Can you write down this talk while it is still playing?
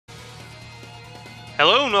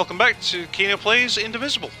Hello and welcome back to Kino-Plays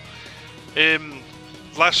Indivisible.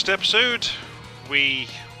 Last episode we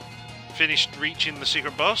finished reaching the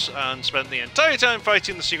secret boss and spent the entire time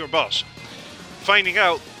fighting the secret boss. Finding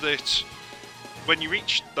out that when you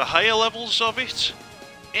reach the higher levels of it,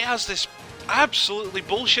 it has this absolutely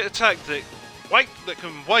bullshit attack that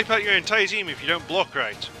can wipe out your entire team if you don't block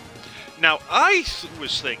right. Now I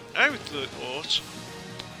thought,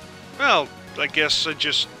 well, I guess I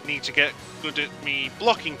just need to get good at me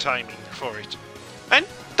blocking timing for it. And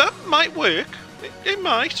that might work, it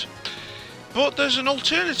might. But there's an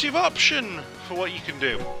alternative option for what you can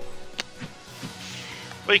do.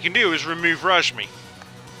 What you can do is remove Rajmi.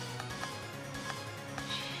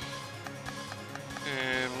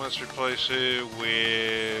 And let's replace it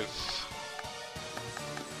with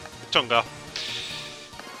Tunga.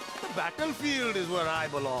 The battlefield is where I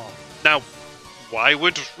belong. Now, why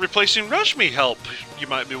would replacing Rajmi help, you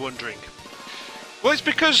might be wondering? Well, it's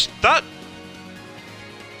because that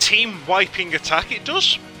team-wiping attack it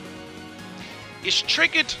does is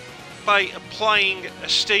triggered by applying a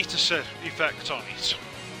status effect on it.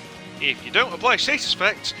 If you don't apply status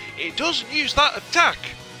effects, it doesn't use that attack,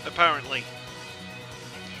 apparently.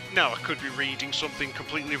 Now, I could be reading something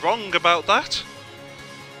completely wrong about that,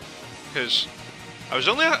 because I was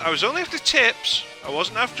only after tips. I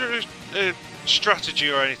wasn't after a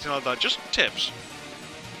strategy or anything like that, just tips.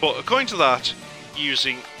 But according to that,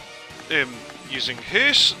 using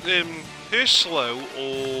her slow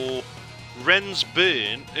or Ren's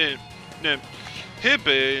burn, her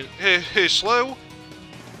slow,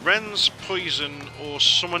 Ren's poison or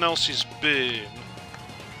someone else's burn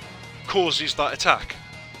causes that attack,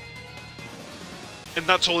 and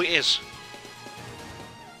that's all it is.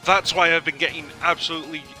 That's why I've been getting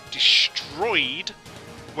absolutely destroyed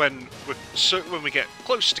when we get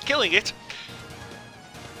close to killing it,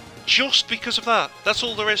 just because of that. That's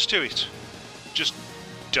all there is to it. Just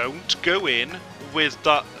don't go in with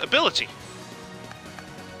that ability.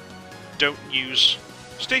 Don't use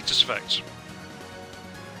status effects.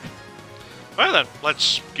 Well then,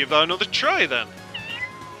 let's give that another try then.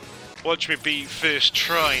 Watch me be first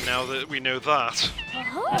try now that we know that.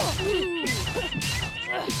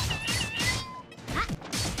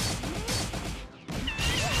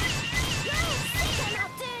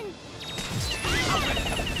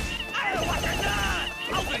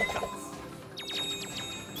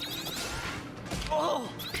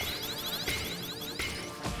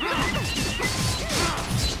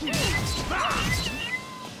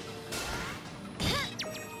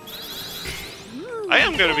 I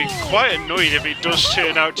am going to be quite annoyed if it does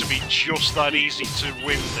turn out to be just that easy to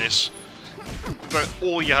win this. But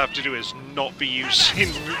all you have to do is not be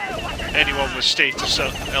using anyone with status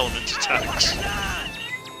element attacks.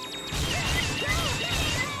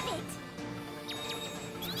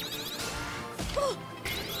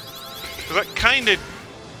 That kind of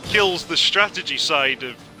kills the strategy side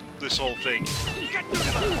of this whole thing. I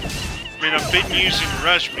mean, I've been using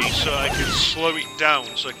Rajmi so I can slow it down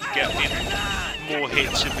so I can get in more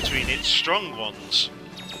hits in between its strong ones.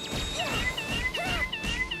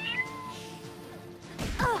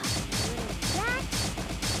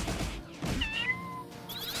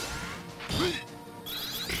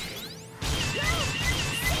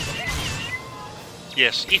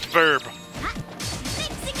 Yes, eat verb.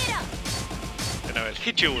 And I will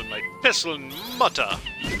hit you with my pestle and mutter.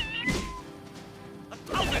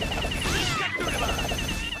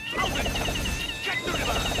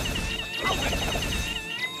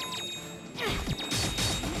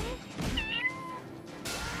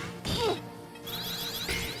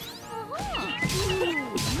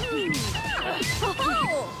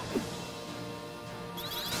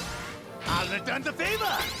 I'll return the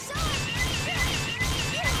favor.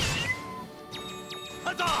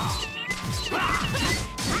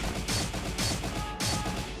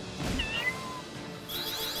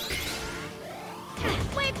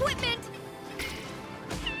 My equipment!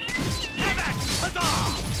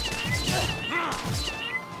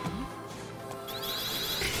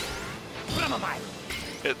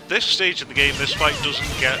 At this stage of the game, this fight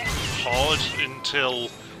doesn't get hard until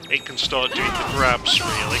it can start doing the grabs,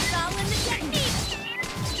 really.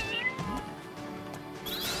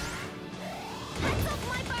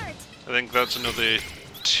 I think that's another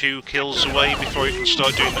 2 kills away before it can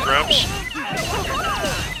start doing the grabs.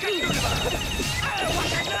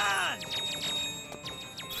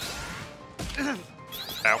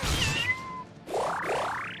 Ow.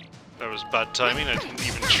 That was bad timing, I didn't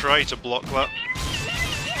even try to block that.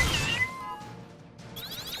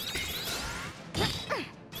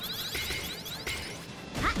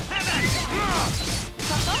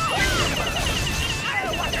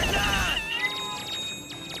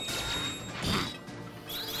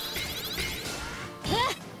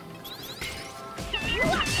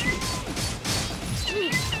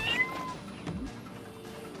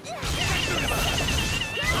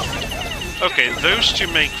 Okay, those two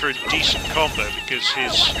make for a decent combo because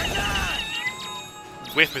his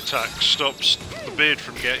whip attack stops the bird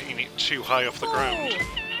from getting it too high off the ground.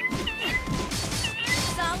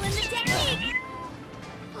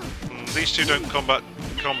 These two don't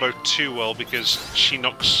combo too well because she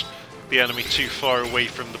knocks the enemy too far away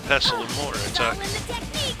from the pestle and mortar attack.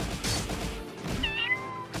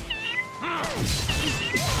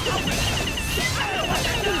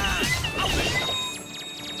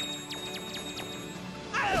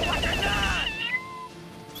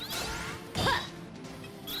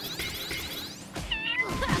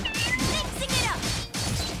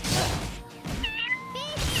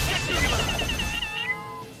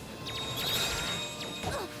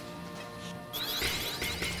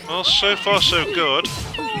 Well, so far so good,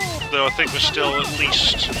 though I think we're still at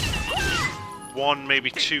least 1,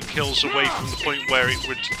 maybe 2 kills away from the point where it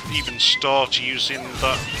would even start using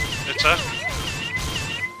that attack.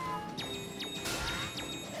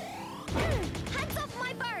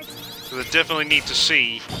 So they definitely need to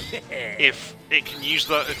see if it can use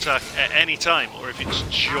that attack at any time, or if it's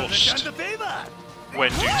just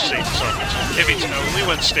when doing status elements. If it's only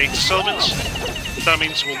when status elements, that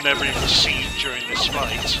means we'll never even see it during this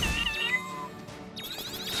fight.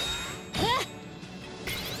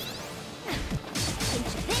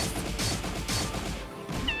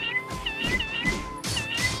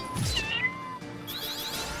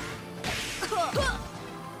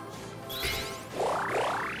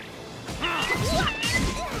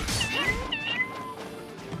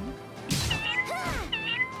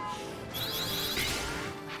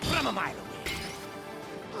 I'm a mile away.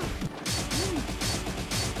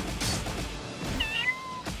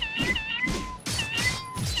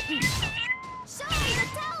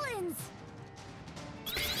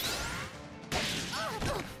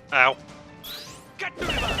 Ow.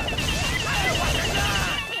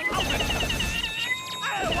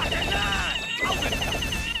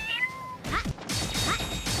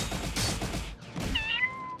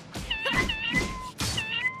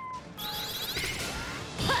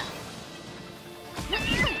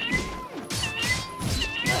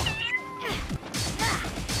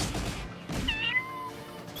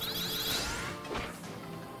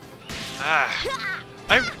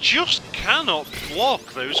 I just cannot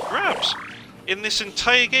block those grabs. In this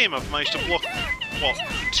entire game, I've managed to block, what,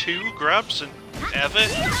 2 grabs and ever?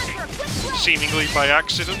 Seemingly by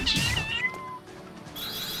accident.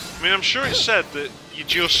 I mean, I'm sure it said that you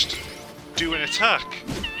just do an attack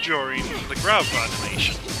during the grab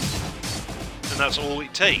animation. And that's all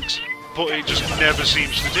it takes. But it just never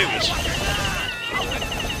seems to do it.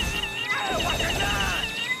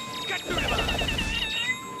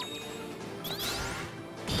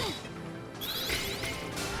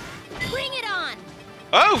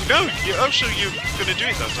 Oh, no! So you're gonna do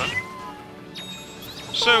it that time?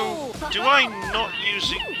 So, do I not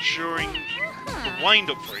use it during the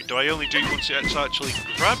wind-up for it? Do I only do it once it's actually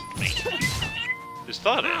grabbed me? Is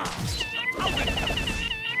that it?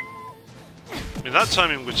 I mean, that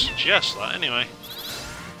timing would suggest that, anyway.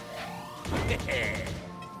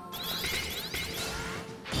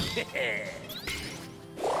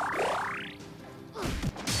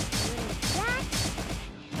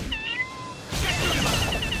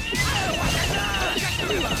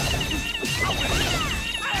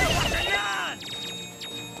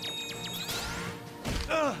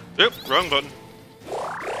 Yep, wrong button.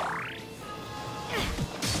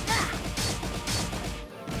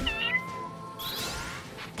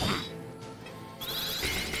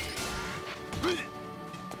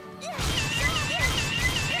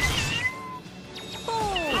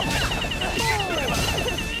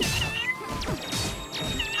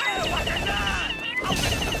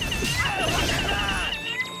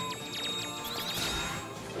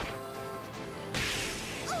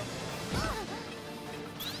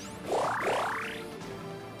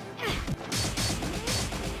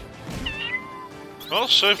 Well,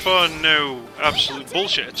 so far no absolute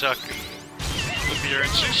bullshit attack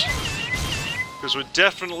appearances. Because we're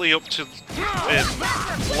definitely up to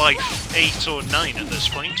life 8 or 9 at this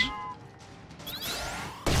point.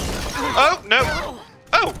 Oh, no!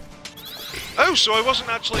 Oh! Oh, so I wasn't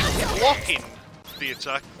actually blocking the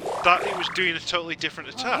attack. That it was doing a totally different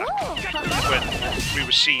attack when we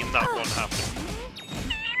were seeing that one happen.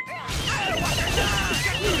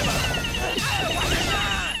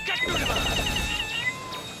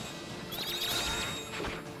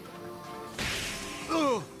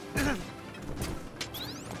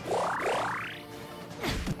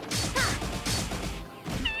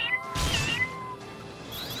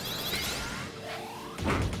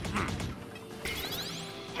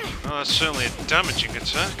 Well, that's certainly a damaging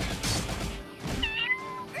attack.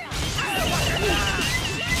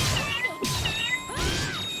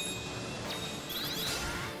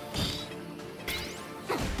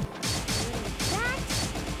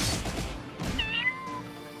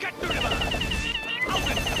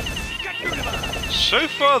 So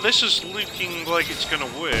far, this is looking like it's gonna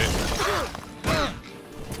work.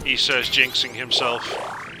 He says, jinxing himself.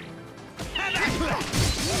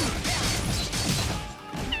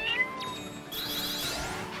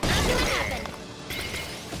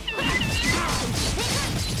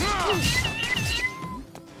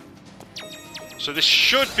 So this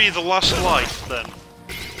should be the last life, then.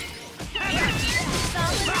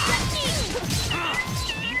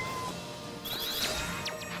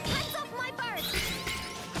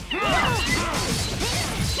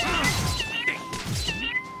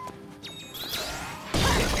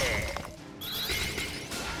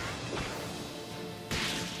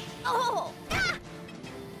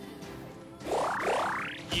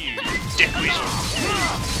 You dick weasel.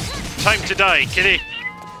 Time to die, kitty.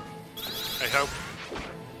 I hope.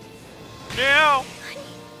 No!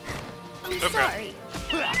 I'm sorry.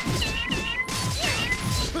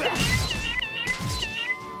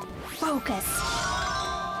 Focus.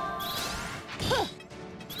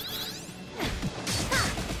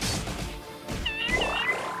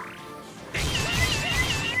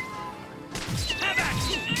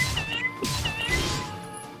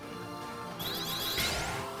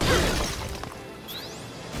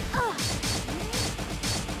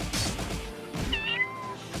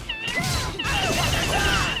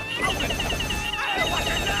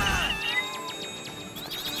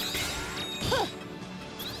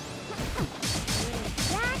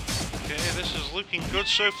 Looking good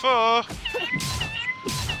so far.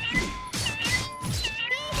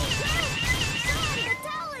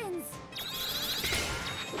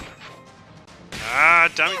 Ah,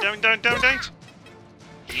 damn it, damn it, damn it, damn it, damn it.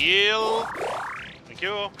 Heal. Thank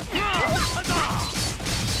you.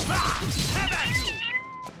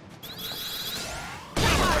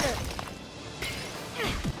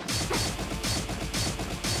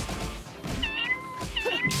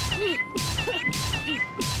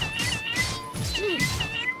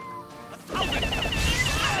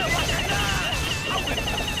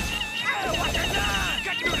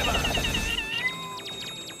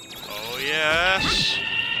 Oh yes!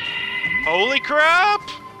 Holy crap!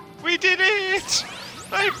 We did it!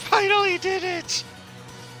 I finally did it!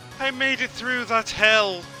 I made it through that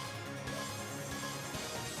hell.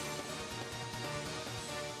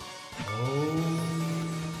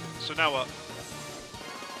 So now what?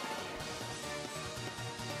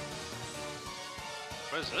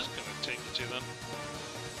 Where's this gonna take you to then?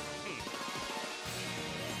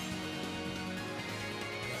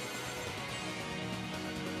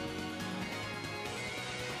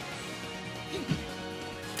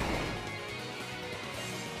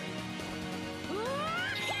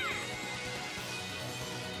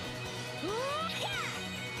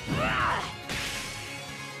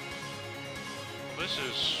 This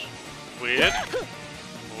is weird.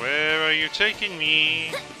 Where are you taking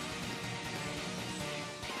me?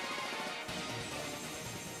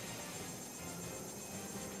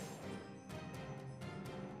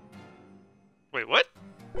 Wait, what?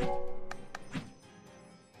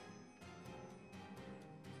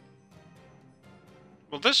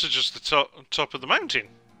 Well, this is just the top of the mountain.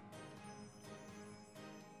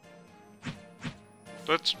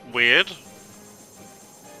 That's weird.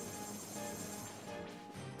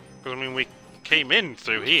 Because, I mean, we came in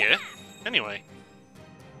through here, anyway.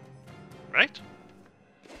 Right?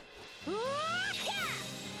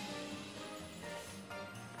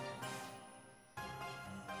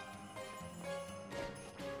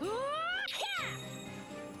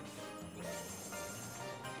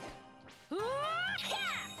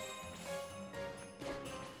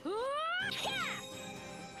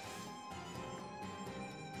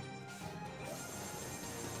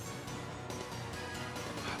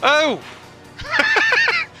 Oh!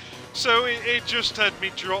 So it just had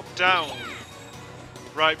me drop down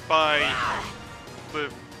right by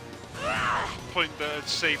the point that I'd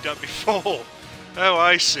saved at before. Oh,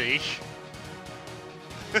 I see.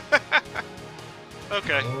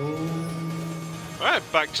 Okay.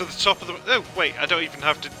 Alright, back to the top of the... Oh, wait, I don't even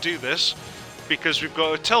have to do this because we've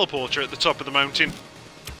got a teleporter at the top of the mountain.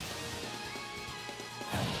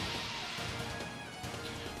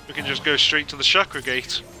 We can just go straight to the Chakra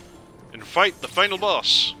Gate and fight the final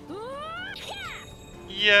boss.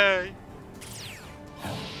 Yay!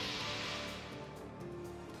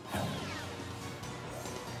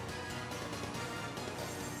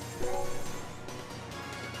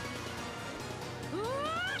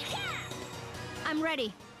 I'm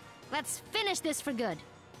ready. Let's finish this for good.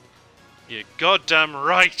 You're goddamn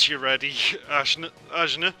right you're ready,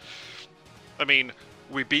 Ajna. I mean,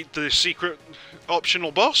 we beat the secret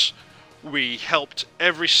optional boss. We helped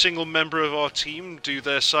every single member of our team do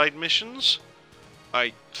their side missions.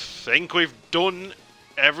 I think we've done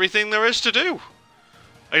everything there is to do.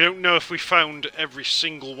 I don't know if we found every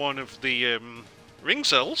single one of the ring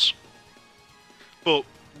cells, but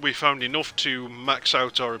we found enough to max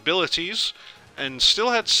out our abilities and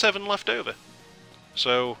still had 7 left over.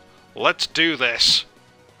 So, let's do this.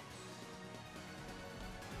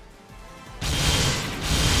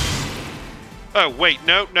 Oh, wait,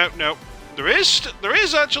 no. There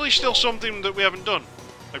is actually still something that we haven't done.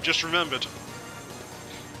 I've just remembered.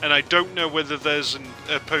 And I don't know whether there's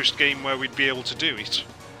a post-game where we'd be able to do it.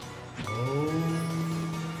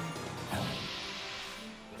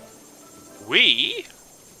 We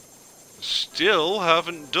still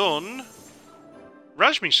haven't done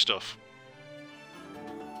Rajmi's stuff.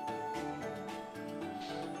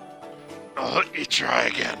 I'll let you try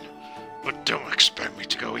again, but don't expect me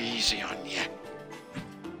to go easy on you.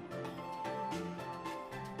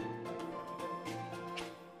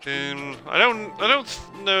 I don't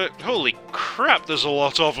know. Holy crap, there's a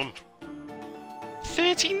lot of them.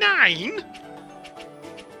 39?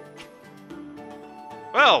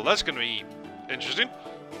 Well, that's going to be interesting.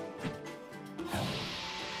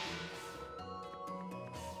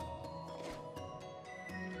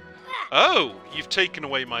 Oh, you've taken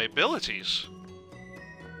away my abilities.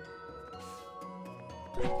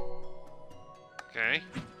 Okay.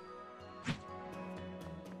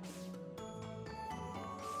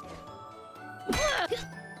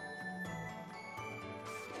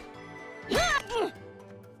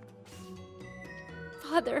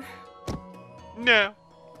 Father. No.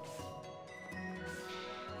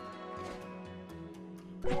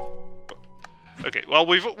 Okay, well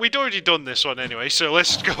we'd already done this one anyway, so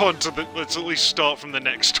let's go on to let's at least start from the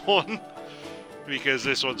next one. Because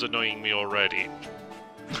this one's annoying me already.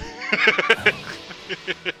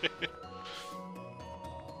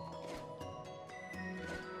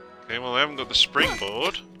 Okay, well I haven't got the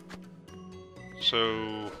springboard.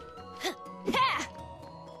 So...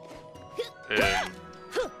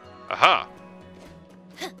 aha!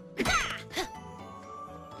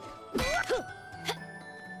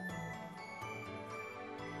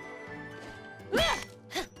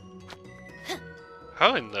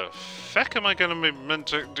 How in the feck am I gonna be meant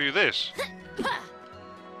to do this?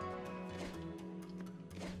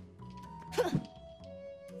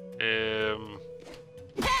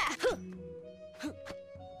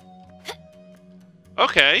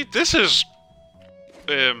 Okay, this is...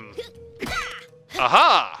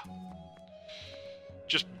 aha!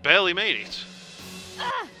 Just barely made it.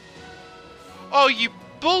 Oh, you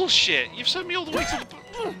bullshit! You've sent me all the way to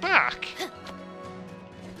the back!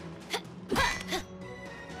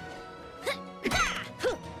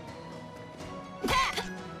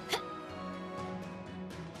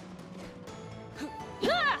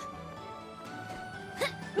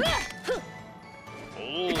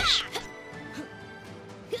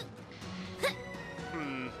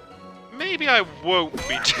 Maybe I won't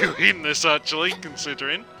be doing this, actually,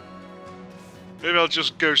 considering. Maybe I'll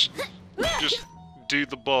just go... just do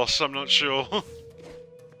the boss, I'm not sure.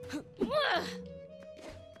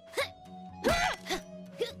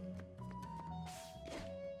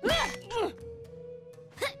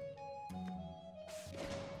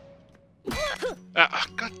 Ah,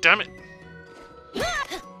 god damn it.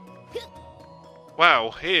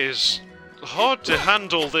 Wow, it is hard to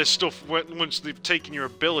handle this stuff once they've taken your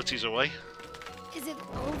abilities away. Is it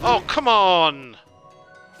over? Oh, come on!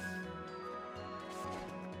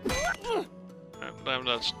 No,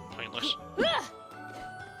 that's pointless.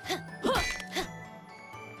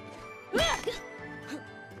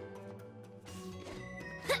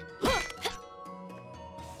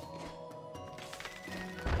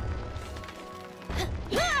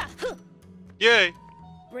 Yay!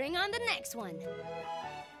 Bring on the next one.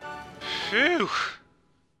 Phew!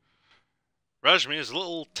 Rajmi is a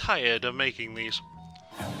little tired of making these.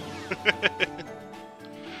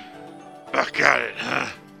 Back at it, huh?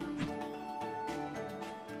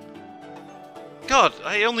 God,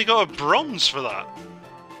 I only got a bronze for that.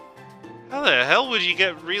 How the hell would you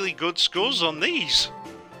get really good scores on these?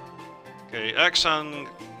 Okay, axe hang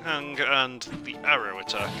and the arrow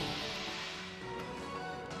attack.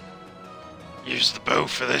 Use the bow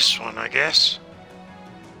for this one, I guess.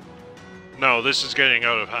 No, this is getting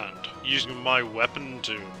out of hand. Using my weapon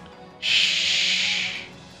to... shh.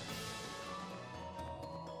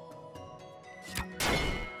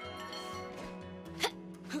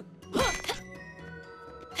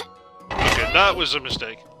 Okay, that was a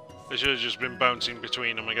mistake. I should have just been bouncing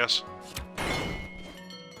between them, I guess.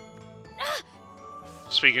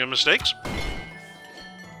 Speaking of mistakes...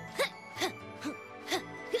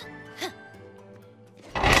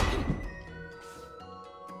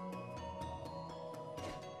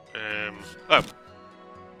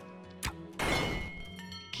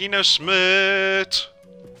 Kino Smurt!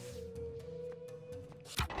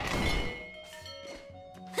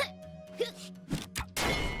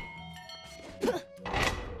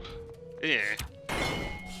 Yeah.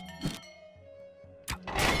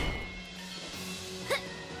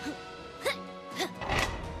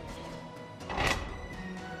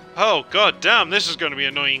 Oh god damn, this is going to be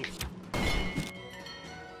annoying.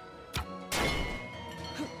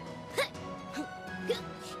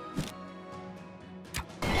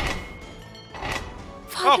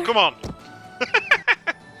 Oh, come on!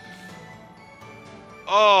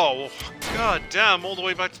 Oh, god damn, all the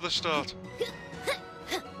way back to the start.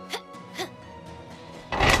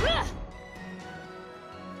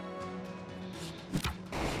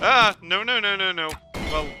 Ah, no, no, no, no, no.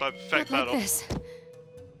 Well, I fucked that up. This.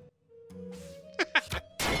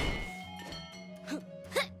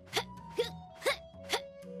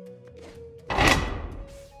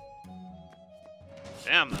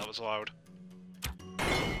 Damn, that was loud.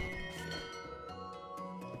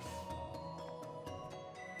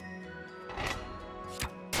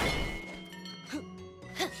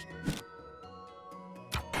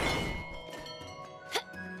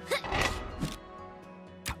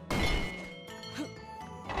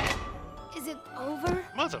 Is it over?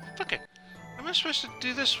 Motherfucker. Am I supposed to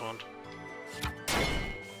do this one?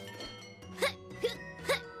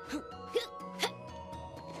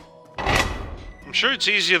 I'm sure it's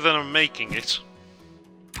easier than I'm making it.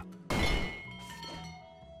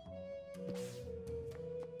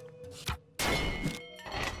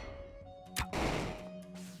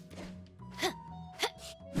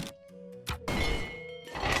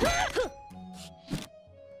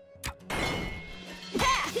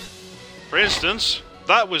 For instance,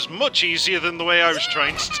 that was much easier than the way I was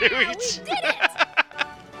trying to do it. We did it!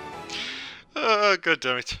 Oh, god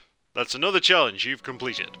damn it. That's another challenge you've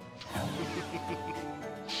completed.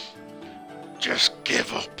 Just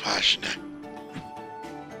give up, Ajna.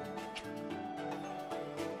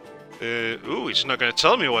 Ooh, he's not going to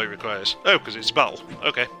tell me what it requires. Oh, because it's battle.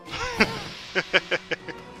 Okay.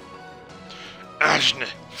 Ajna,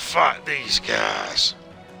 fight these guys.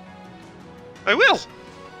 I will!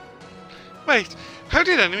 Wait, how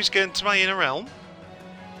did enemies get into my inner realm?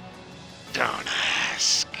 Don't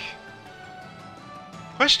ask.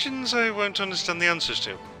 Questions I won't understand the answers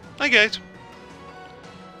to. I get.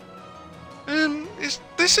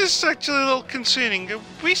 This is actually a little concerning. Are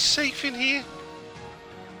we safe in here?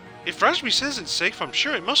 If Rashmi says it's safe, I'm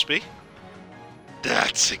sure it must be.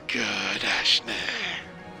 That's a good, Ajna.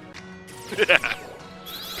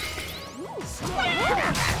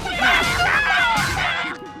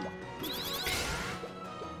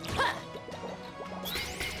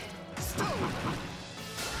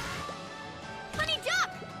 Honey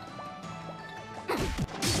duck!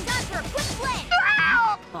 Time for a quick play!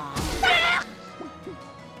 Bomb.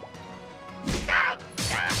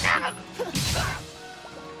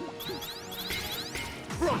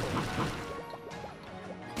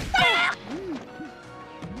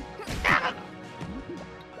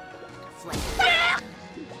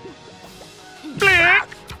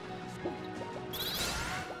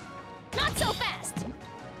 Not so fast!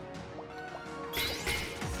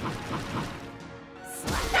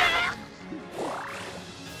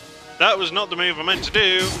 That was not the move I meant to do.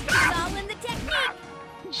 It's all in the technique!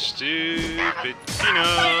 Stupid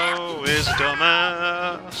Kino is a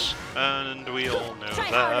dumbass, and we all know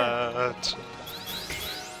Try that.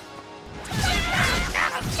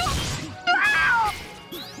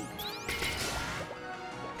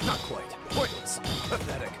 Not quite. Pointless.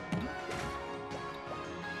 Pathetic.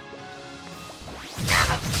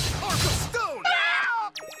 Arc of stone!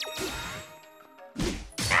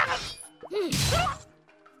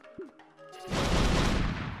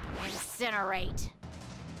 Incinerate.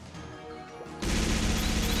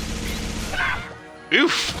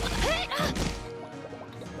 Oof!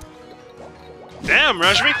 Damn,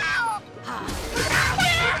 Rashmi!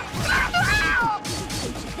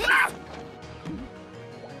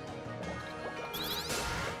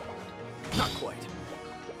 Not quite.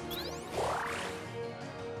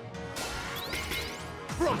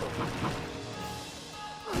 Rumble.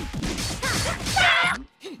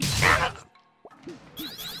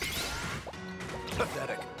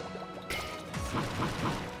 Pathetic.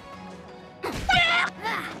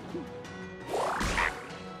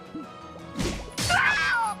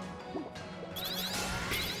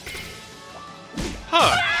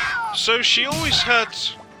 Huh. So she always had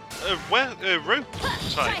a rope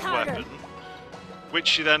type harder. weapon, which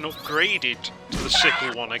she then upgraded to the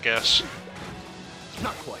sickle one, I guess.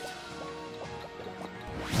 Not quite.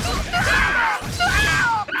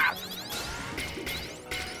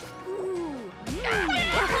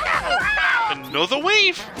 Another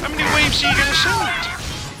wave? How many waves are you gonna send?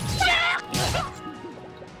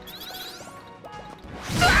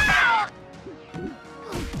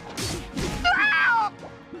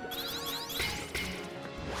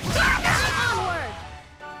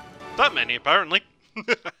 That many, apparently.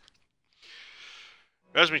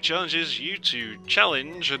 Razmi challenges you to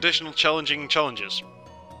challenge additional challenging challenges.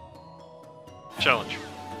 Challenge.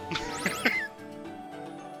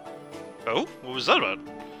 Oh, what was that about?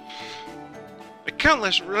 I can't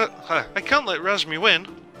let Razmi win.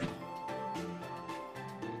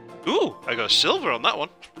 Ooh, I got a silver on that one.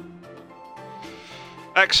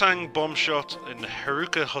 Axang, Bomb Shot, and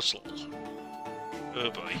Haruka Hustle.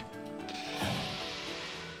 Oh boy.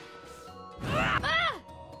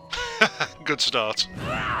 Good start.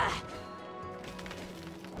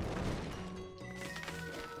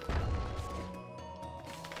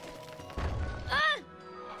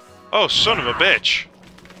 Oh, son of a bitch.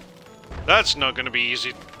 That's not going to be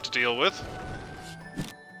easy to deal with.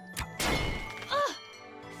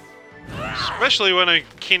 Especially when I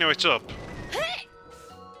Kino it up.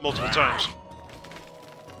 Multiple times.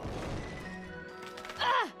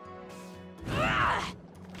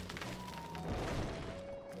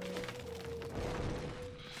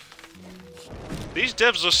 These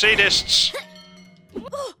devs are sadists.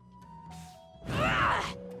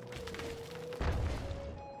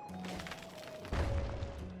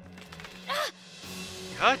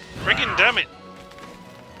 God friggin' damn it.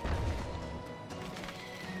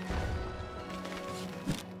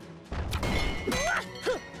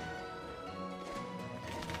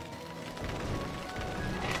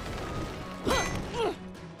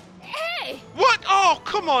 Hey! What? Oh,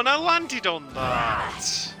 come on, I landed on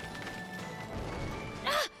that.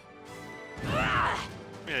 I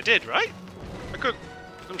mean, I did, right?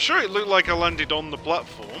 I'm sure it looked like I landed on the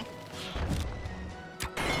platform.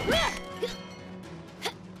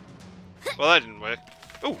 Well, that didn't work.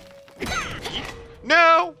 Oh!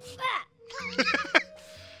 No!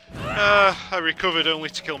 I recovered only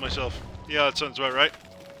to kill myself. Yeah, that sounds about right.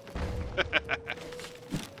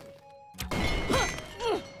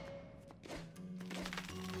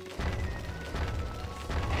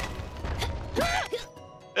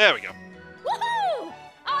 There we go. Woohoo!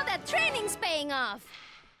 All that training's paying off.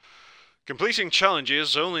 Completing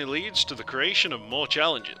challenges only leads to the creation of more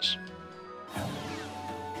challenges.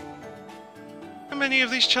 How many of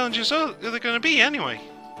these challenges are there going to be, anyway?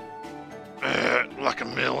 Like a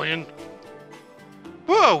million.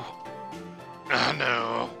 Whoa! Oh,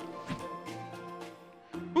 no.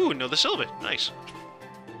 Ooh, another silver. Nice.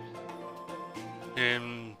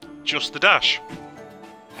 Just the dash.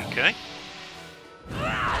 Okay.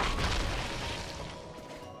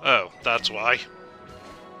 Oh, that's why.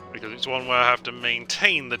 Because it's one where I have to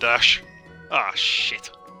maintain the dash. Ah,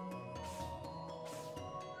 shit.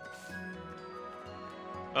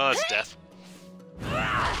 Oh, that's death.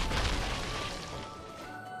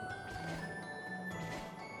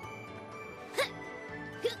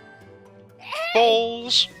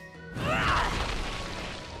 Balls!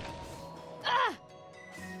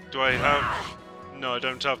 Do I have... No, I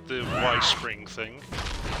don't have the Y-spring thing.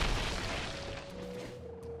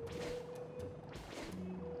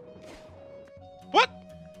 What?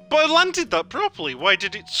 But I landed that properly. Why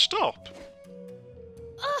did it stop?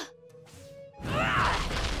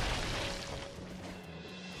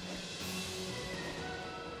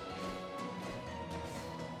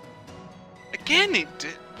 Again, it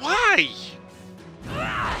did. Why?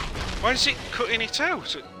 Why is it cutting it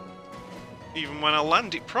out? Even when I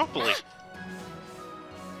land it properly.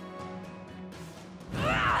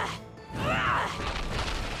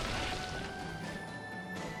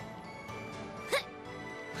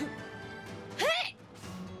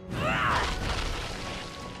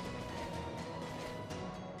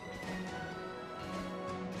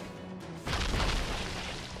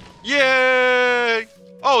 Yay!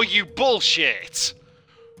 Oh, you bullshit!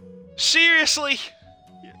 Seriously?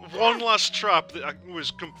 One last trap that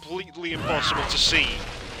was completely impossible to see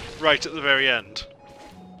right at the very end.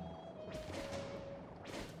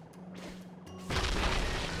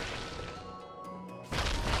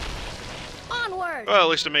 Onward! Well, at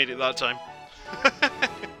least I made it that time.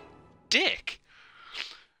 Dick!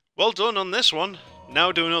 Well done on this one.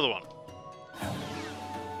 Now do another one.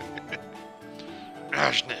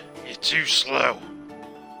 Ajna, you're too slow.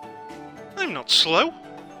 I'm not slow.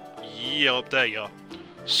 Yup, there you are.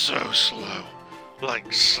 So slow.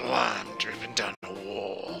 Like slime driven down a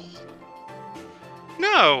wall.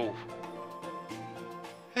 No!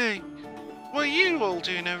 Hey, what are you all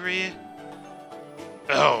doing over here?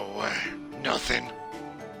 Oh, nothing.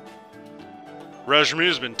 Rajmi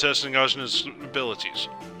has been testing Ajna's abilities,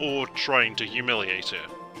 or trying to humiliate her.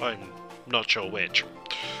 I'm not sure which.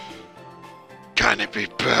 Can it be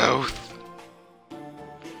both?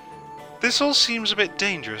 This all seems a bit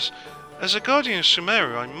dangerous. As a guardian of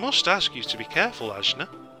Sumeru, I must ask you to be careful, Ajna.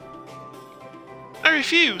 I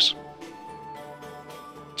refuse.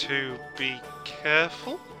 To be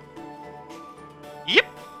careful? Yep.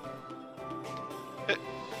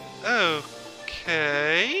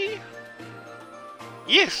 Okay.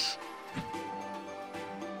 Yes.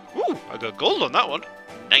 Ooh, I got gold on that one.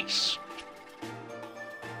 Nice.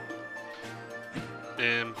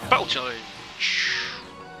 Battle challenge.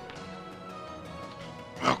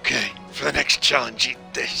 Okay, for the next challenge, eat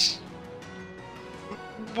this.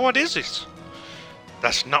 What is it?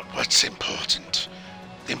 That's not what's important.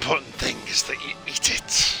 The important thing is that you eat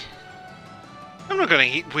it. I'm not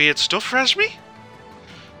going to eat weird stuff, Razmi.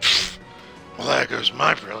 Well, there goes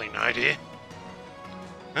my brilliant idea.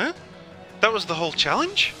 Huh? That was the whole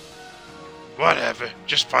challenge? Whatever,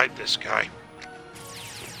 just fight this guy.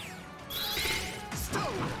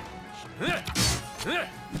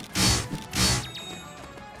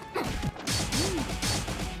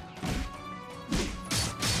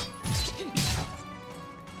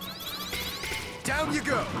 Down you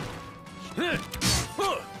go.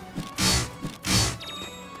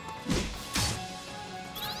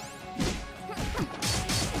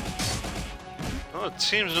 Oh, it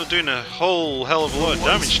seems not doing a whole hell of a lot of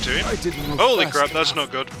damage to him. Holy crap, that's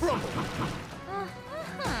not good.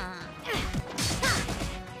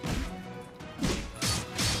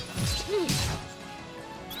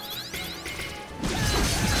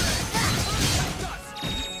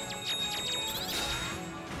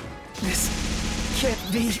 This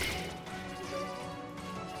can't be.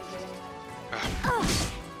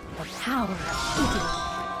 The power of eating.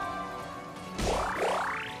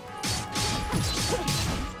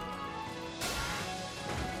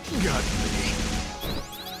 Got me.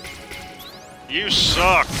 You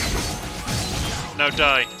suck! Now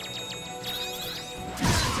die.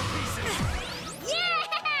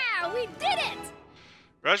 Yeah! We did it!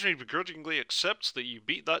 Rajmi begrudgingly accepts that you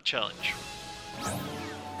beat that challenge.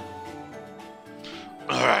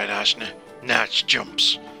 Alright, Ajna. Now it's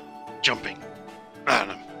jumps. Jumping.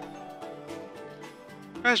 Adam.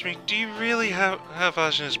 Rajmi, do you really have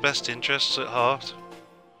Ajna's best interests at heart?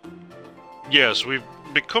 Yes, we've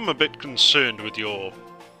become a bit concerned with your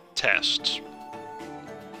tests.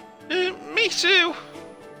 Me too.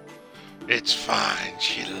 It's fine,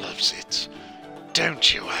 she loves it.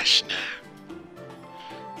 Don't you, Ajna?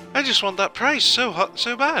 I just want that prize so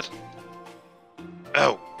bad.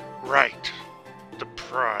 Oh, right. The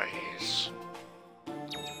prize.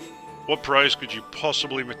 What prize could you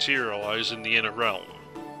possibly materialize in the inner realm?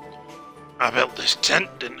 I built this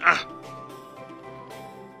tent, didn't I?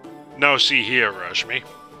 Now see here, Rajmi.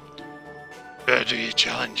 Better do your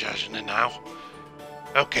challenge, Ajna, now.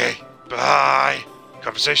 Okay, bye.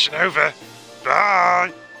 Conversation over.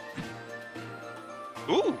 Bye.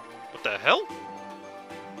 Ooh, what the hell?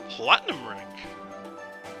 Platinum rank.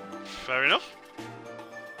 Fair enough.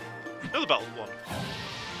 Another battle one.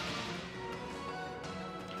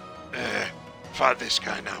 Fight this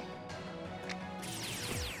guy now.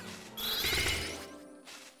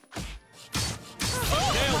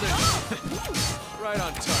 Nailed it. Right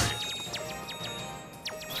on target.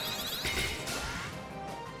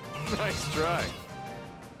 Nice try.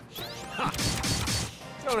 Ha.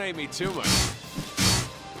 Don't hate me too much.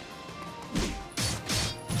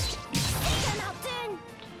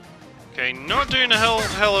 Okay, not doing a hell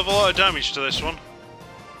of a lot of damage to this one.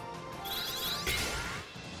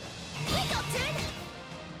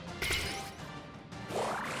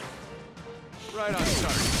 Right on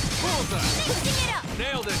target. Bullseye.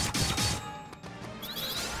 Nailed it.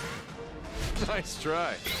 Nice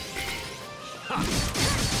try. Ha.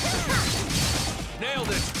 Nailed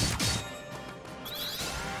it.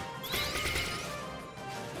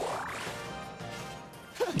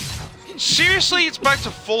 Seriously, it's back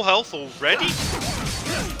to full health already?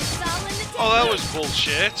 Oh, that was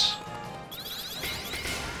bullshit.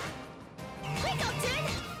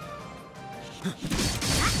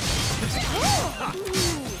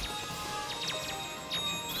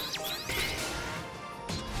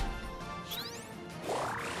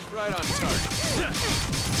 Right on target.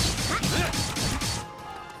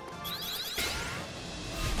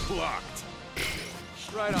 Blocked.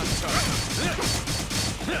 Right on target.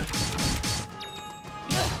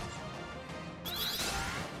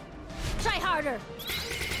 Try harder.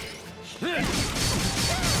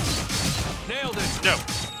 Nailed it. No.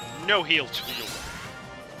 No heal to you.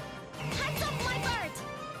 Catch up my bird.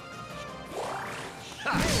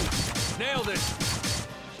 Nailed it.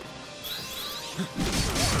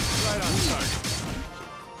 Right on target.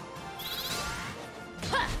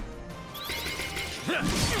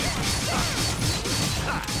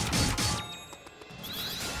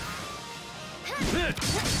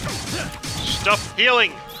 Stop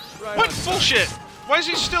healing! Right What on bullshit? Why is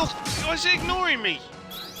he ignoring me?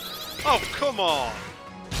 Oh, come on.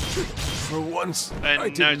 For once, I And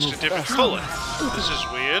now didn't it's a move different fast. colour. This is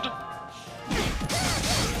weird.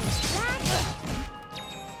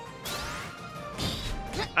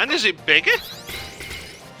 And is it bigger?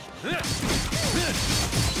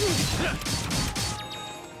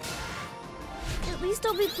 At least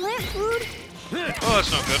I'll be plant food. Oh,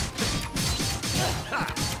 that's not good.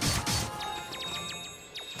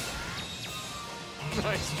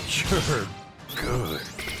 Nice. Sure. Good.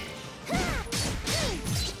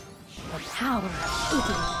 The power of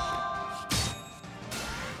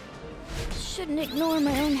Shouldn't ignore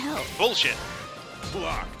my own health. Bullshit.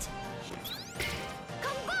 Blocked.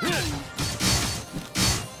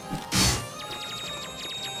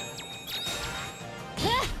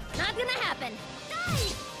 Not gonna happen.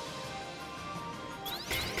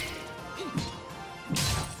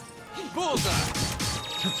 Bullseye.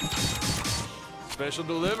 Special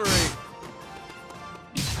delivery.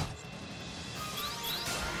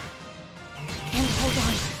 Can't hold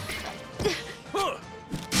on. Huh.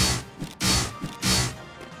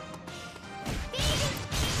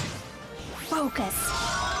 Focus.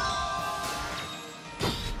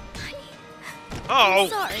 Oh,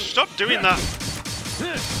 sorry. stop doing that.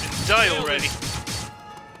 Die already.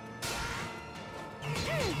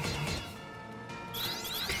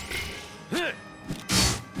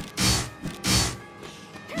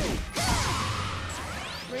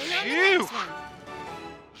 Bring on the Phew. next one.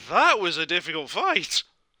 That was a difficult fight.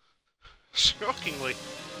 Shockingly.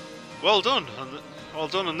 Well done. Well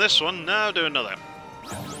done on this one. Now do another.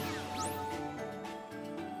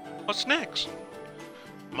 What's next?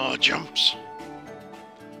 More jumps.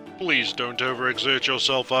 Please don't overexert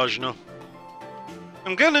yourself, Ajna.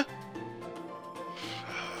 I'm gonna.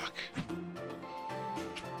 Fuck.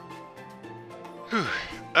 Whew.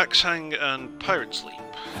 Axe hang and pirate sleep.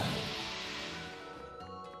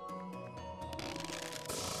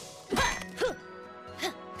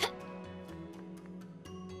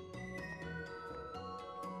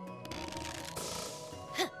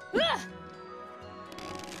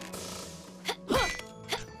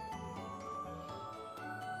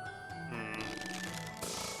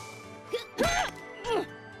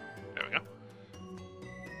 There we go.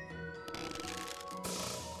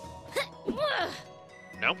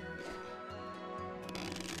 No.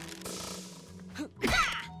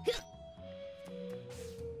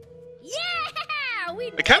 Yeah!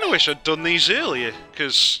 We I kind of wish I'd done these earlier,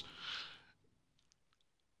 because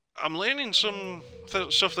I'm learning some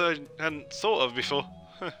stuff that I hadn't thought of before.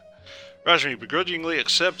 Rajmi begrudgingly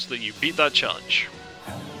accepts that you beat that challenge.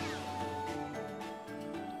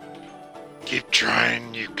 Keep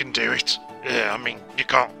trying, you can do it. Yeah, I mean, you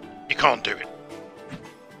can't do it.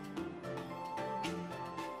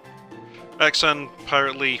 Axan,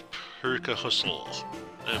 Pirate Leap, Haruka Hustle.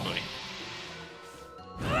 Oh boy.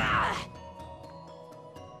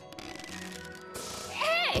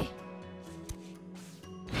 Hey!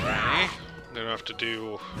 Okay, I'm gonna have to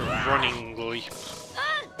do a running leap.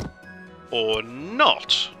 Or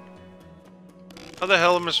not. How the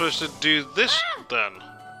hell am I supposed to do this then?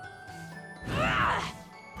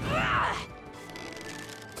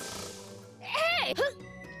 Hey!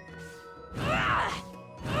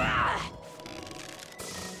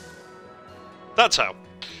 That's how.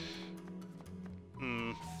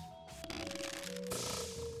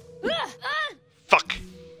 Fuck.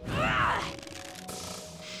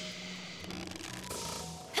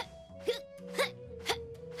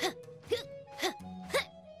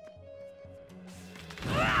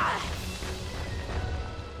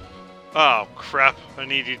 Oh crap, I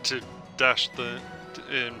needed to dash the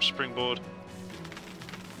springboard.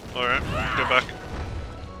 Alright, go back.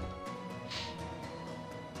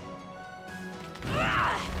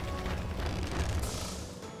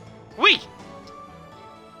 Whee!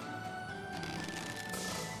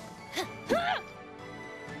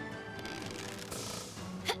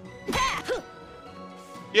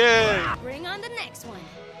 Yay! Bring on the next one.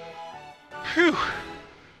 Phew!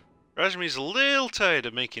 Rajmi's a little tired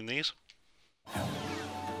of making these.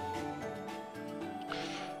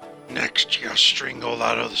 Next, you gotta string all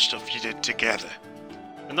that other stuff you did together.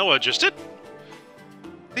 I know what I just did.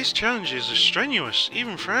 These challenges are strenuous,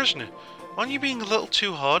 even for Ajna. Aren't you being a little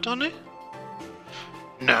too hard on it?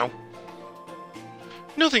 No.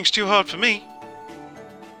 Nothing's too hard for me.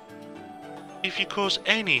 if you cause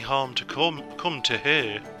any harm to come to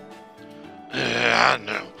her. I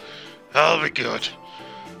know. I'll be good.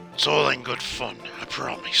 It's all in good fun, I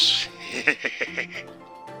promise.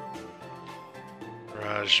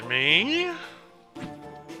 Rajmi.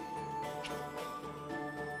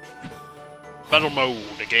 Battle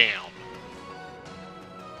mode again.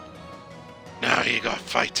 Now you gotta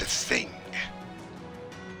fight a thing.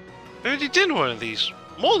 I already did one of these.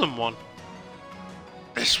 More than one.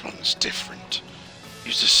 This one's different.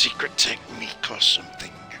 Use a secret technique or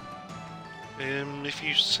something. If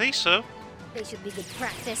you say so. They should be good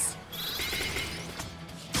practice.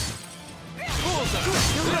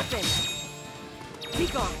 You're open. Be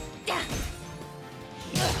gone.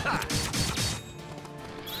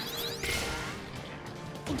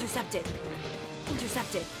 Intercepted.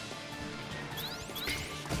 Intercepted.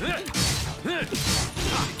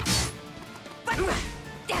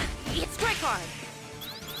 Strike hard.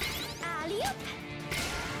 Alley-oop.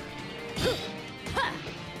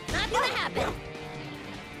 Not gonna happen.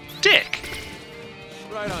 Dick!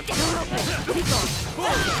 Right on. You're open. Be gone.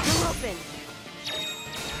 You're open.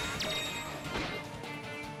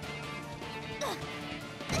 You're done.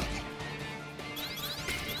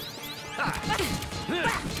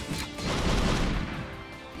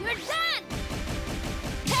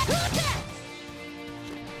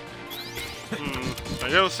 I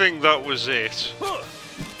don't think that was it.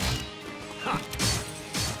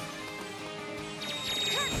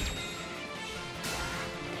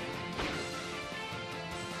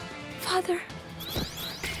 Father.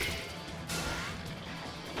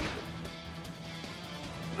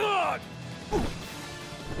 Oh,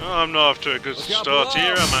 I'm not off to a good start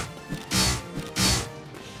here, am I?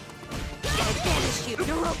 I banish you.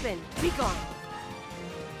 You're open. Be gone.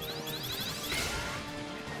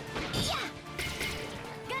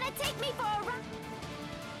 Gonna take me for a run.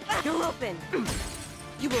 You're open.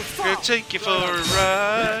 You will fall. Gonna take you for a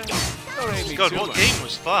ride. Don't aim me God, too what much. game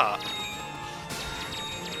was that?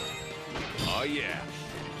 Oh yeah.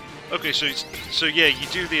 Okay, so yeah, you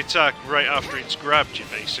do the attack right after it's grabbed you,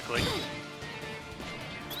 basically.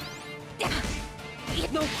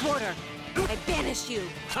 No quarter. I banish you.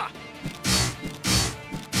 Ha!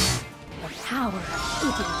 The power of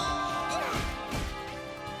Italy.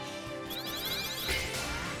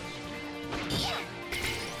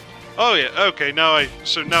 Oh yeah, okay, now I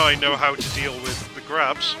know how to deal with the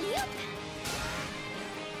grabs.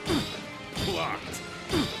 Blocked.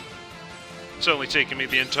 It's only taken me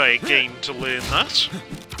the entire game to learn that.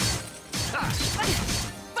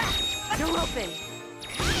 You're open.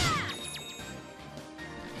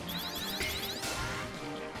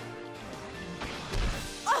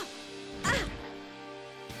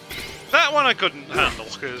 That one I couldn't handle,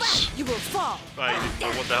 because You will fall. I didn't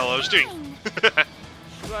know what the hell I was doing.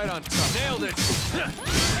 Right on top. Nailed it.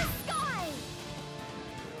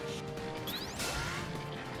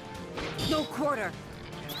 No quarter.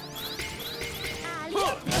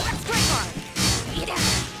 Strike hard.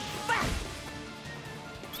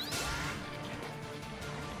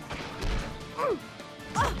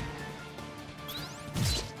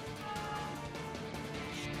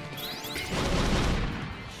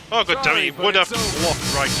 Oh god damn it, Sorry, you but would have it's to over. block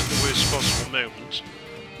right at the worst possible moment.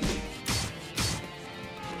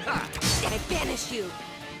 I banish you.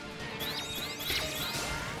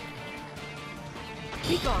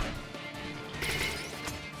 Be gone.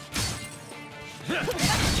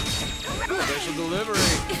 Special delivery.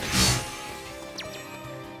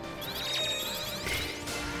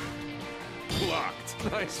 Blocked.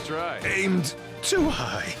 Nice try. Aimed too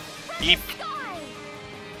high. Yeep.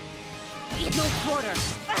 No quarter.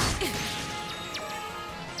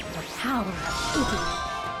 The power of Italy.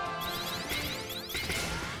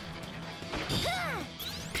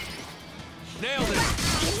 Nailed it.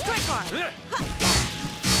 Strike hard.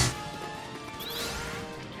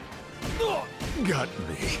 Got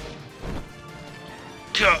me.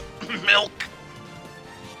 Cut milk.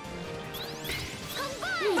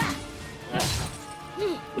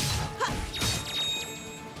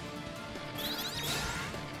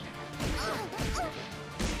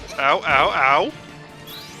 Ow, ow, ow.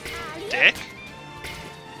 Dick.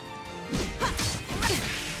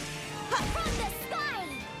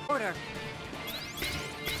 Order.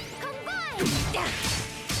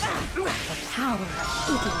 The power of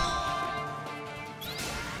Italy.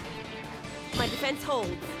 My defense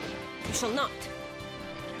holds. You shall not.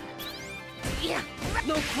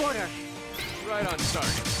 No quarter. Right on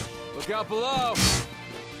target. Look out below.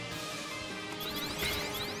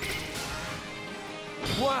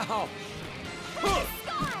 Wow.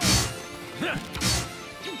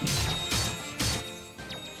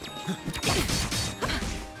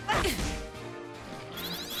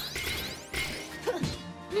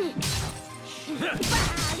 The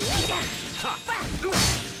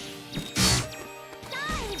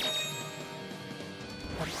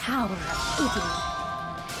power of Italy.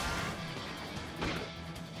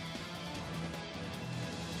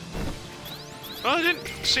 Well, I didn't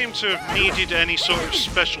seem to have needed any sort of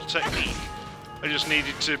special technique. I just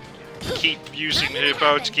needed to keep using her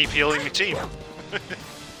bow to keep healing my team.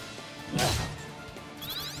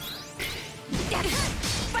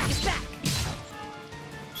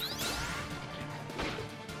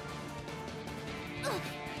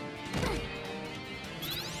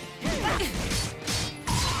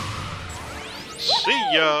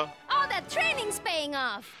 See ya! All that training's paying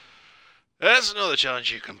off. That's another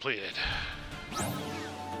challenge you completed.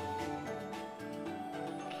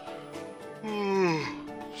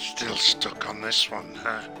 Still stuck on this one,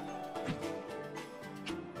 huh?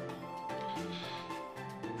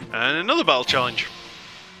 And another battle challenge.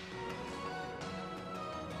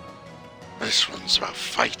 This one's about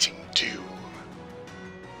fighting too.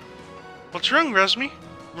 What's wrong, Razmi?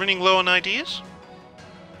 Running low on ideas?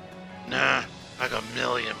 Nah, I got a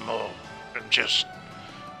million more. And just...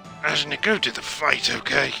 Ajna, go to the fight,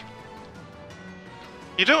 okay?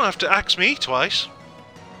 You don't have to ask me twice.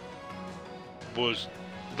 Was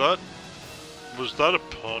that a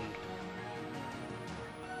pun?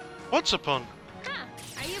 What's a pun? Huh?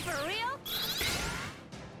 Are you for real?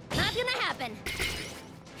 Not gonna happen.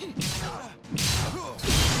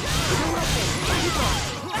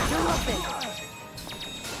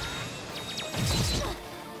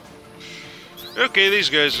 Okay, these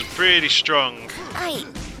guys are pretty strong. I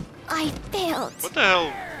failed. What the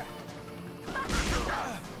hell?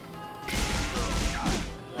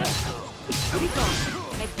 Be gone.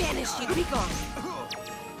 I banished you. Be gone.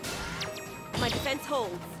 My defense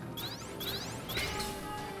holds.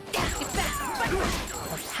 Get back.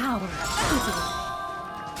 The power of Italy.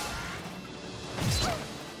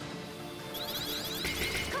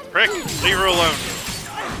 Prick, leave her alone.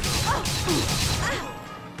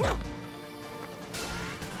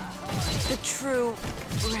 The true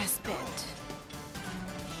respite.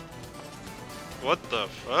 What the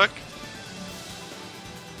fuck?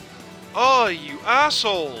 Oh, you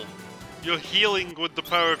asshole! You're healing with the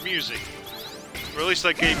power of music. Or at least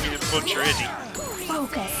that gave me a bunch already.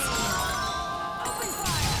 Focus.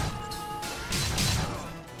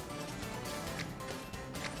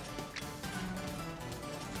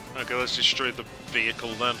 Okay, let's destroy the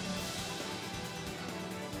vehicle then.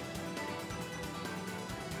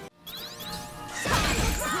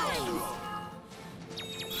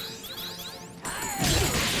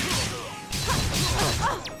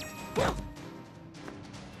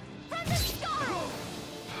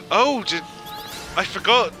 Oh, I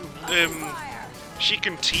forgot, she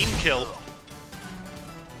can team kill.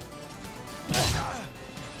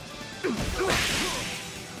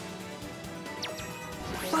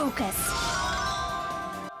 Focus.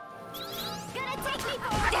 Gonna take me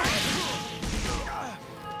for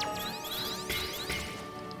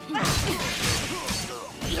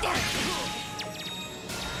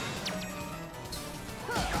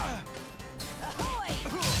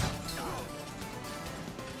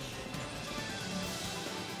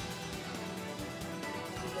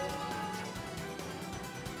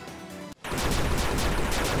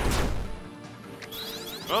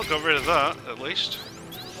Well, got rid of that, at least.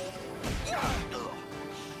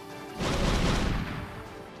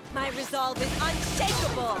 My resolve is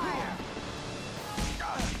unshakable.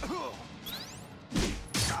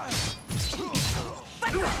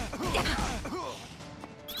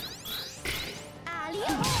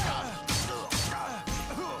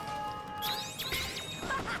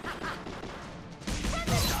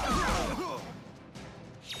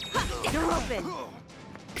 You're open.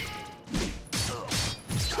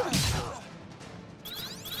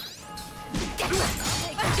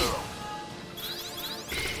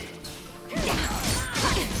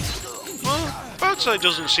 Well, outside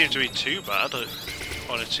doesn't seem to be too bad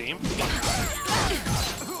on a team.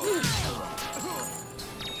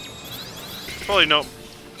 Probably not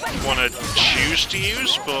one I'd choose to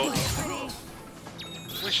use, but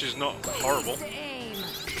at least she's not horrible.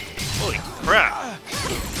 Holy crap!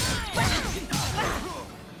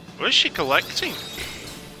 What is she collecting?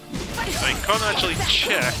 I can't actually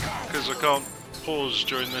check because I can't pause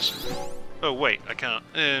during this. Oh wait, I can't.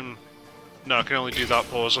 No, I can only do that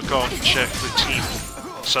pause. I can't check the team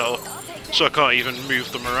setup, so I can't even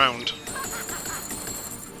move them around.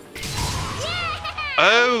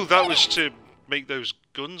 Oh, that was to make those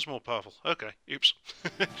guns more powerful. Okay, oops.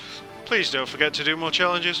 Please don't forget to do more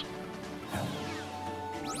challenges.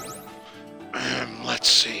 Let's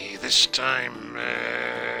see, this time,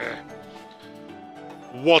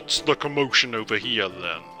 What's the commotion over here,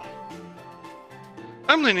 then?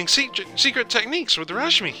 I'm learning secret techniques with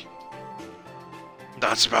Rashmi.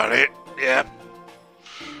 That's about it, yeah.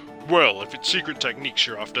 Well, if it's secret techniques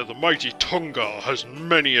you're after, the mighty Tunga has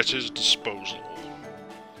many at his disposal.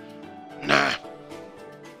 Nah.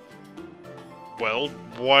 Well,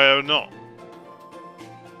 why not?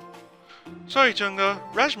 Sorry, Tunga.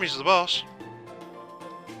 Rashmi's the boss.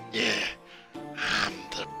 Yeah, I'm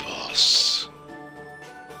the boss.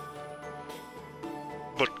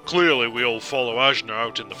 But clearly we all follow Ajna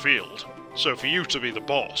out in the field, so for you to be the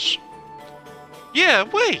boss... Yeah,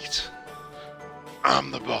 wait!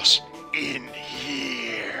 I'm the boss in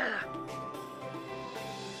here.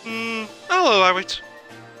 I'll allow it.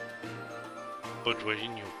 But we're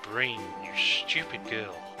in your brain, you stupid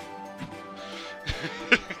girl.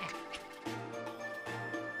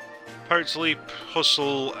 Pirate's Leap,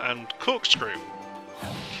 Hustle, and Corkscrew.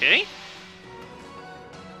 Okay.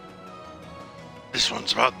 This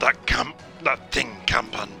one's about that thing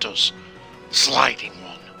Campan does. Sliding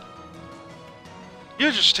one.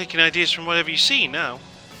 You're just taking ideas from whatever you see now.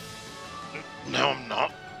 No, I'm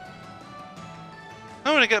not.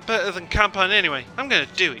 I want to get better than Campan anyway. I'm going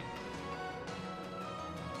to do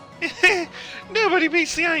it. Nobody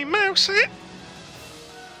beats the Iron Mouse, eh?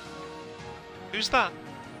 Who's that?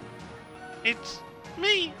 It's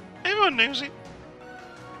me. Everyone knows it.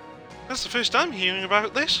 That's the first I'm hearing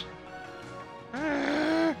about this.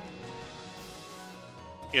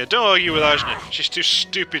 Yeah, don't argue with Ajna. She's too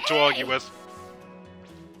stupid to argue with.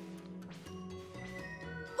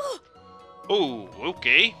 Oh,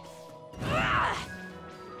 okay.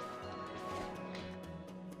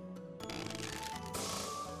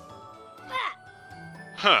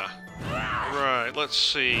 Huh. Right, let's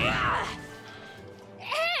see.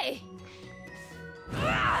 Hey!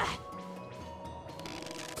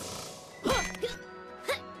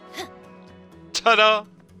 Ta-da!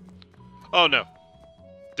 Oh no.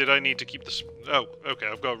 Did I need to keep this? Oh, okay,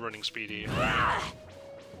 I've got running speed here.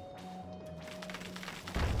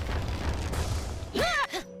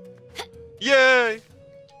 Yay!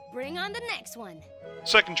 Bring on the next one.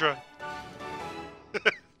 Second try.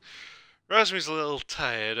 Razmi's a little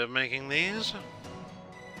tired of making these.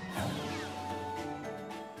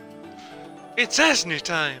 It's Asnu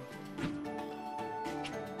time!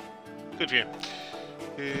 Good for you.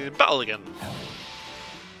 Battle again.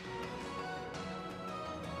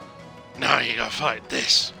 Now you gotta fight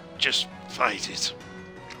this. Just fight it.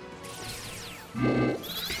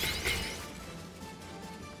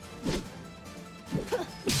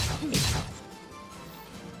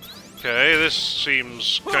 Okay, this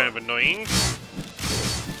seems kind of annoying.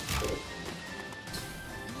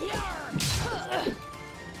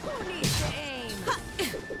 Who needs to aim?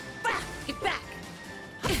 Get back!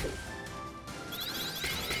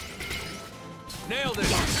 Nailed it!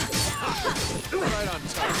 Right on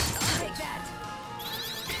target. I'll take that.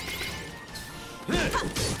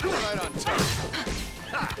 Right on target.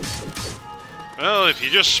 Well, if you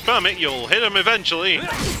just spam it, you'll hit him eventually.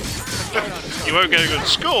 You won't get a good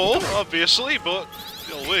score, obviously, but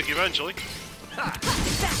it'll work eventually.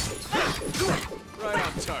 Right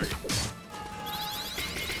on target.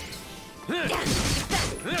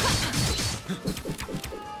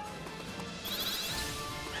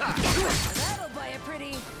 That'll buy a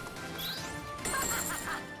pretty.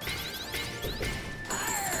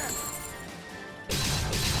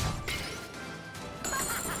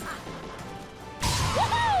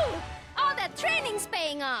 Woohoo! All that training's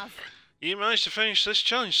paying off. You managed to finish this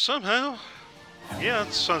challenge somehow. Yeah,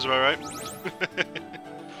 that sounds about right.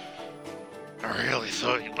 I really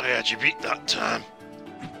thought I had you beat that time.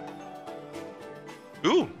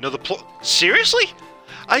 Ooh, another seriously?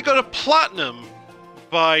 I got a platinum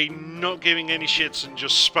by not giving any shits and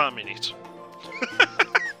just spamming it.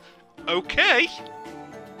 Okay.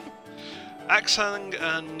 Axang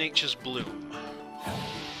and Nature's Bloom.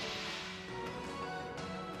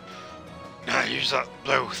 Now use that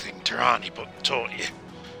blow thing Tirani but taught you.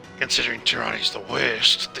 Considering Tirani's the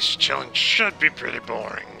worst, this challenge should be pretty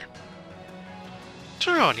boring.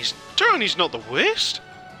 Tirani's not the worst.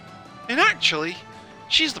 And actually,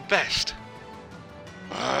 she's the best.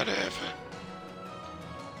 Whatever.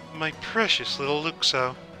 My precious little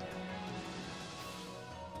Luxo.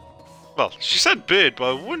 Well, she said bird, but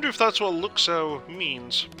I wonder if that's what Luxo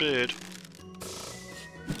means. Bird.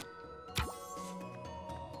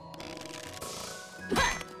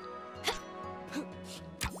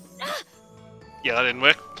 Yeah, that didn't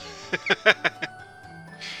work.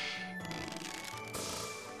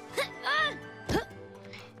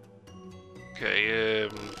 Okay,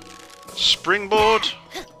 springboard,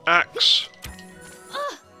 axe,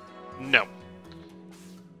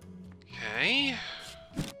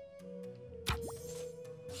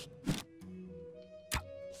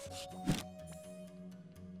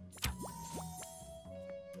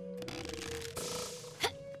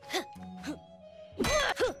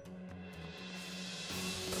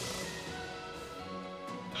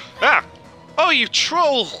 you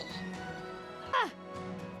troll!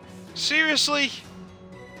 Seriously?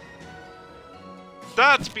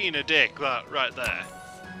 That's being a dick, that right there.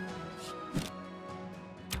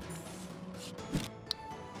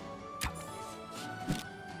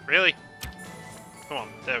 Really? Come on,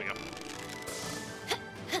 there we go.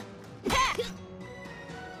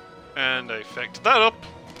 And I effected that up.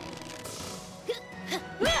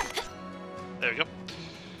 There we go.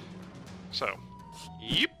 So,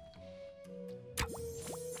 yep.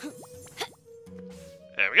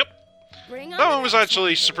 There we go. Bring on That the one was next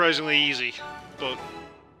actually surprisingly easy, but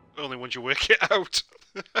only once you work it out.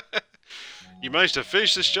 You managed to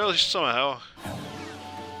finish this challenge somehow.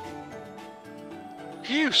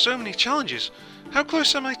 Phew, so many challenges. How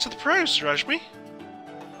close am I to the pros, Rajmi?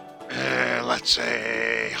 Let's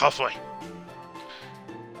say halfway.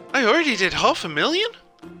 I already did 500,000?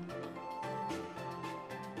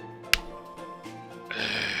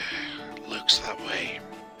 Looks that way.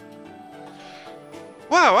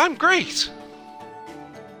 Wow, I'm great!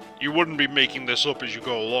 You wouldn't be making this up as you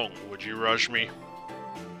go along, would you, Rajmi?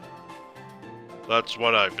 That's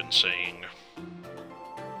what I've been saying.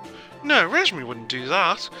 No, Rajmi wouldn't do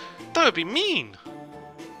that. That would be mean.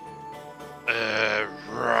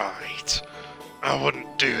 Right. I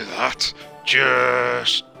wouldn't do that.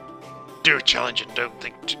 Just do a challenge and don't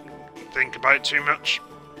think about it too much.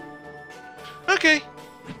 Okay.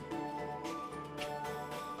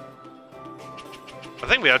 I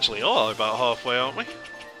think we actually are about halfway, aren't we?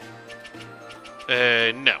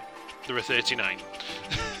 No. There are 39.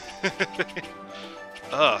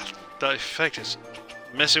 Ah, that effect is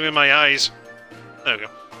messing with my eyes. There we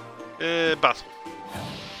go. Battle.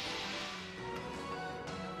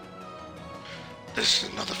 This is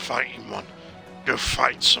another fighting one. Go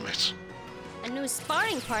fight Summit. A new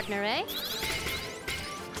sparring partner, eh?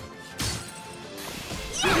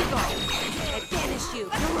 Here we go. I banish you.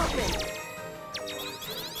 You're open.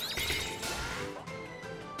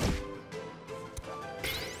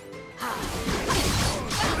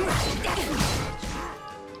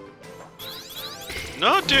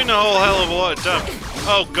 Not doing a whole hell of a lot of damage.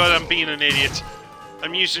 Oh god, I'm being an idiot.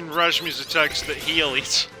 I'm using Rajmi's attacks that heal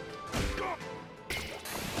it.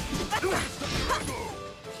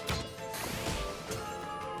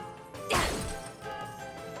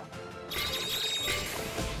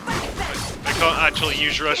 I can't actually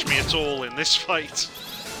use Rajmi at all in this fight.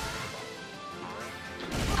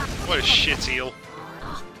 What a shit heal.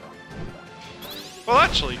 Well,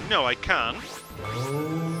 actually, no, I can.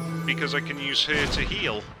 Because I can use her to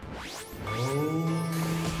heal.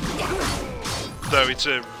 Though it's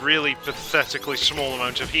a really pathetically small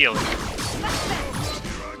amount of healing.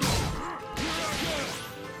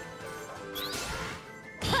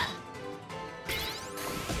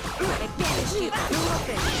 I banish you. You're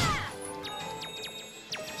open.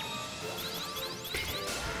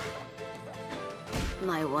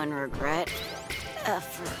 My one regret.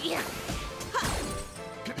 Yeah.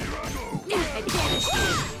 I banish you.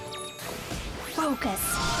 Focus.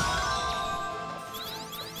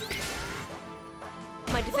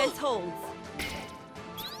 My defense holds.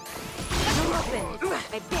 You're open.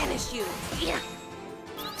 I banish you.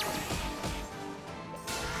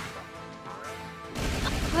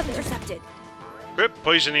 Intercepted. Quit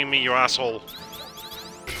poisoning me, you asshole.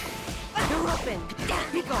 You're open.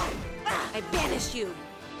 Be gone. I banish you.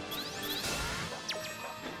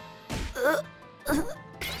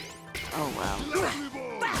 Oh well.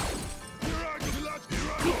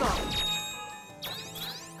 Be gone.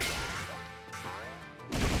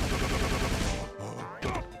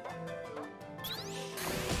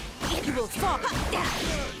 You will fall.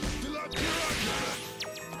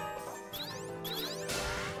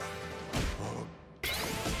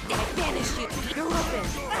 I banish you. You're open.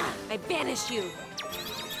 I banish you.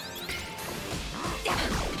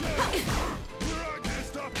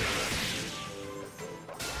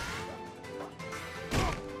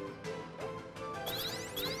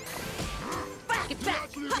 Get back.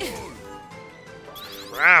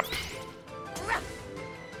 Crap.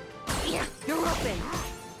 You're open.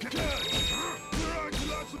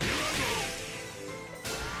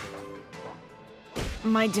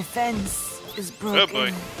 My defense is broken. Oh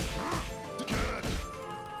boy.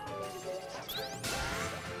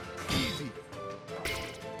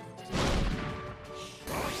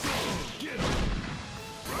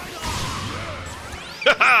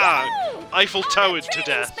 Haha! Eiffel Towered to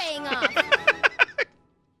Training's death. paying off.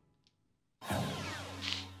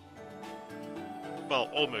 Well,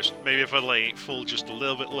 almost. Maybe if I lay it full just a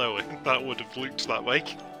little bit lower, that would have looked that way.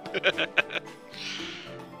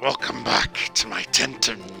 Welcome back to my tent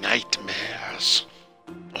of nightmares.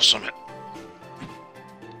 Or Summit.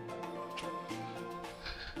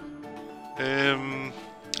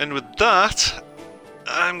 And with that,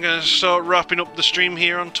 I'm going to start wrapping up the stream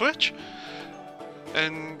here on Twitch.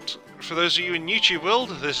 And for those of you in YouTube world,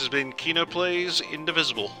 this has been Kino-Plays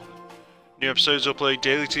Indivisible. New episodes upload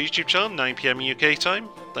daily to the YouTube channel, 9 PM UK time.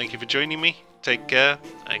 Thank you for joining me, take care,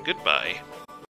 and goodbye.